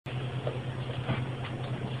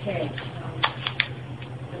Okay.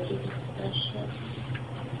 Any discussion?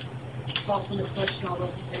 Call from the question. All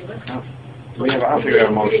those in favor? I'll figure out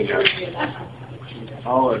a motion yet.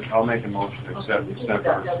 I'll make a motion to accept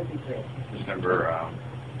That would be great. December.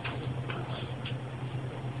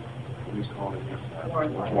 Who's calling it?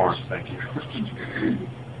 Warrant. Thank you.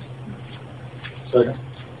 Second.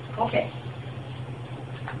 Okay.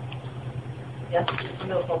 Yes, I'm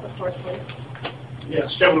going to focus for us, please.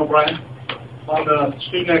 Yes, Kevin O'Brien. On the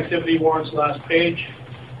student activity warrants, last page,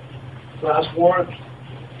 last warrant,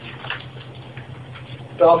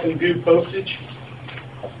 Falcon View postage.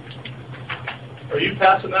 Are you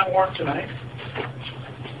passing that warrant tonight?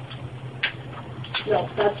 No,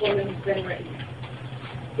 that's one that's been written.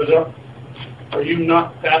 But are you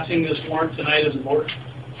not passing this warrant tonight as a board?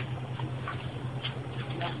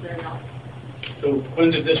 No, they're not. So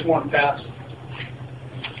when did this warrant pass?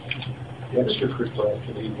 The extracurricular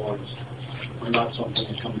activity warrants are not something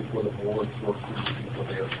that come before the board for people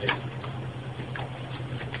they are paid.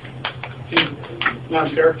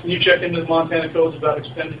 Madam Chair, can you check into the Montana codes about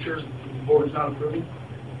expenditures the board is not approving?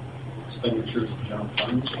 Expenditures of general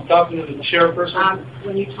funds. I'm talking to the chairperson.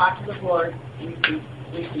 When you talk to the board, we can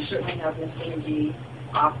certainly have Mr. McGee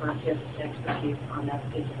offer his expertise on that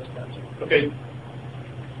particular subject. Okay.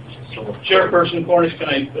 So, Chairperson Cornish, can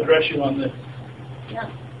I address you on this? Yeah.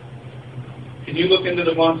 Can you look into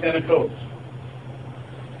the Montana codes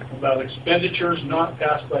about expenditures not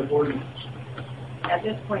passed by board members? At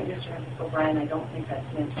this point, Mr. O'Brien, I don't think that's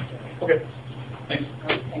necessary. Okay. Thanks.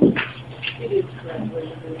 Thank you. It is correct.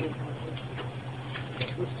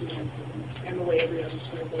 And the way every other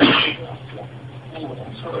sort of thing is well. I know that.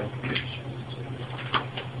 Okay.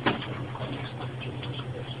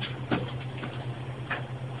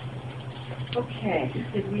 Okay.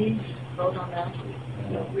 Did we vote on that?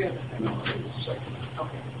 No, we have a second.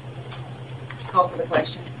 Okay. Call for the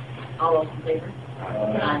question. All those in favor?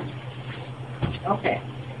 Aye. Okay.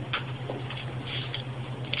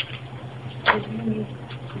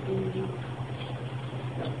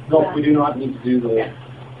 No, we do not need to do the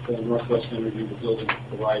Northwest Energy the building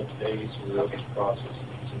provide today, so the process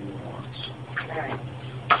is in the warrants. All right.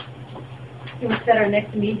 We will set our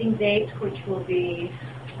next meeting date, which will be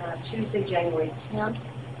Tuesday, January 10th,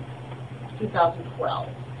 2012.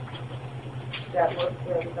 Does that work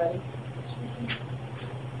for everybody?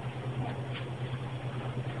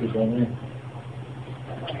 Good on me.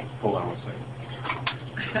 All right. Hold on one second.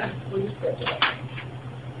 Will you schedule it?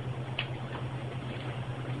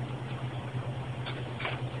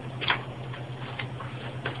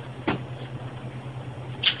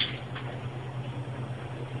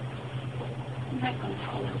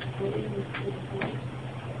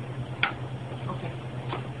 Okay.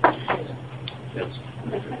 Yes.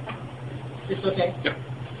 It's okay? Yep.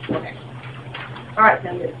 Okay. All right,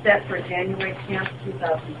 then it's set for January 10th,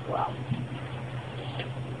 2012.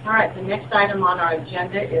 All right, the next item on our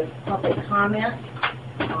agenda is public comment.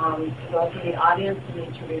 Those in the audience, we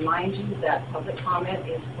need to remind you that public comment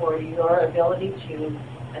is for your ability to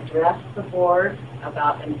address the board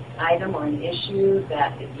about an item or an issue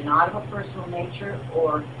that is not of a personal nature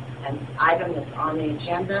or an item that's on the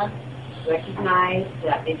agenda. Recognize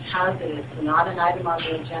that because it is not an item on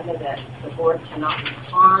the agenda that the board cannot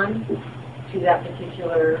respond to that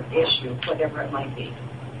particular issue, whatever it might be.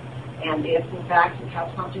 And if, in fact, you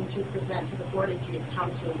have something to present to the board, if you come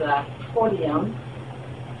to the podium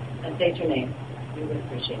and state your name, we would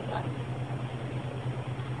appreciate that.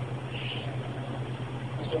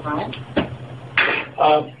 Mr. Bryant?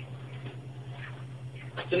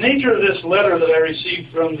 The nature of this letter that I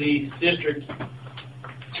received from the district,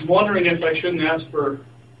 I'm wondering if I shouldn't ask for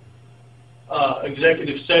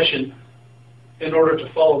executive session in order to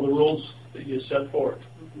follow the rules that you set forth.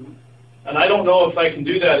 Mm-hmm. And I don't know if I can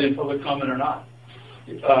do that in public comment or not.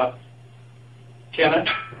 Can I?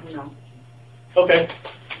 No. Okay.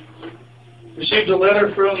 Received a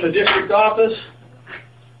letter from the district office.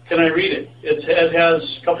 Can I read it? It has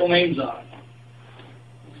a couple names on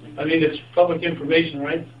it. I mean, it's public information,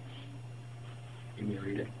 right? You may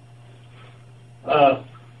read it.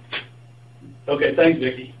 Okay, thanks,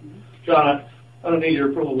 Vicki. John, I don't need your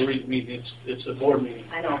approval to read the meeting. It's a board meeting.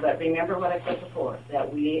 I know, but remember what I said before,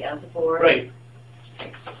 that we as a board... Right.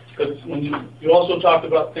 Because when you also talked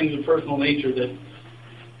about things of personal nature that,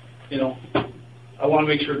 you know, I want to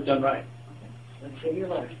make sure it's done right. Okay. Let's give your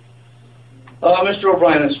letter. Mr.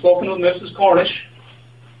 O'Brien, I've spoken with Mrs. Cornish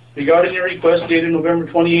regarding your request dated November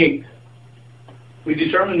 28th. We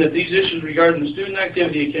determined that these issues regarding the student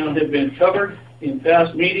activity account have been covered in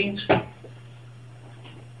past meetings,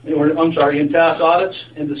 in past audits,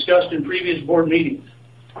 and discussed in previous board meetings.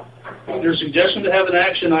 Their suggestion to have an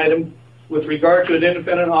action item with regard to an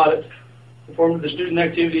independent audit performed of the student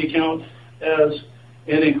activity account as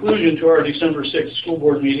an inclusion to our December 6th school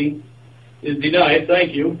board meeting is denied.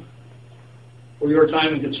 Thank you for your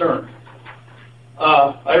time and concern.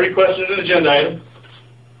 I requested an agenda item,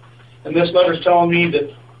 and this letter's telling me that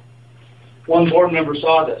one board member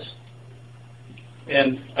saw this.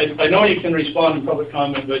 And I know you can respond in public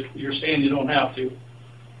comment, but you're saying you don't have to.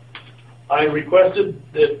 I requested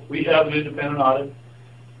that we have an independent audit,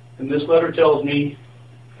 and this letter tells me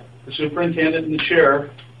the superintendent and the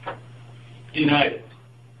chair denied it.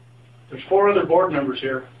 There's 4 other board members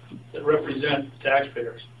here that represent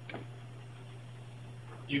taxpayers.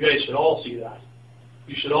 You guys should all see that.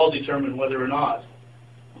 You should all determine whether or not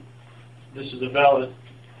this is a valid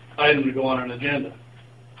item to go on an agenda.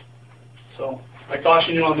 So I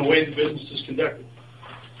caution you on the way the business is conducted.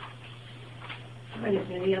 All right, is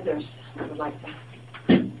there any others that would like to?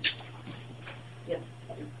 Yes.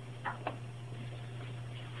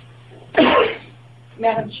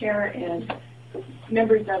 Madam Chair and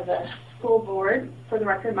members of the school board, for the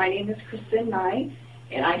record, my name is Kristen Nye,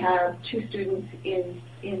 and I have 2 students in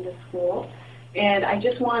the school. And I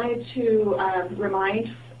just wanted to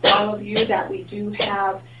remind all of you that we do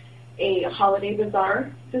have a holiday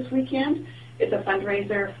bazaar this weekend. It's a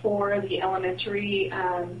fundraiser for the elementary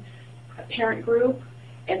parent group,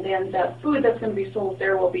 and then the food that's going to be sold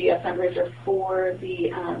there will be a fundraiser for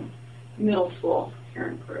the middle school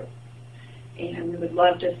parent group. And we would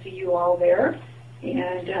love to see you all there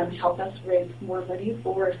and help us raise more money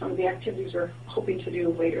for some of the activities we're hoping to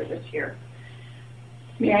do later this year.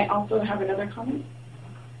 May I also have another comment?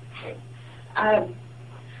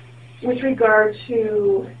 With regard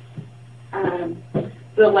to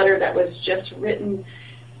the letter that was just written,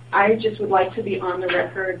 I just would like to be on the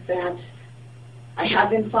record that I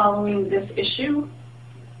have been following this issue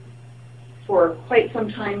for quite some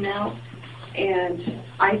time now, and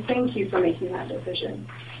I thank you for making that decision.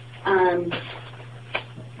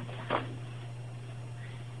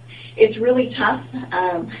 It's really tough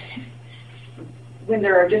when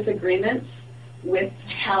there are disagreements with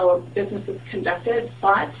how business is conducted,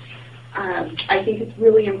 but I think it's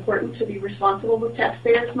really important to be responsible with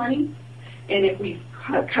taxpayers' money. And if we've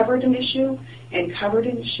covered an issue,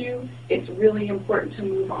 it's really important to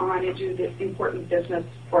move on and do this important business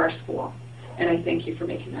for our school. And I thank you for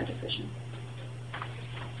making that decision.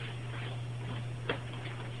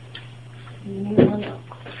 Anyone else?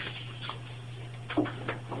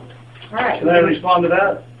 All right. Can I respond to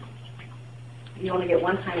that? You only get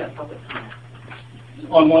one time at public comment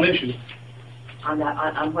On one issue. on that,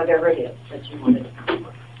 on whatever it is that you wanted to comment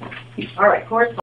on. All right, correspondence.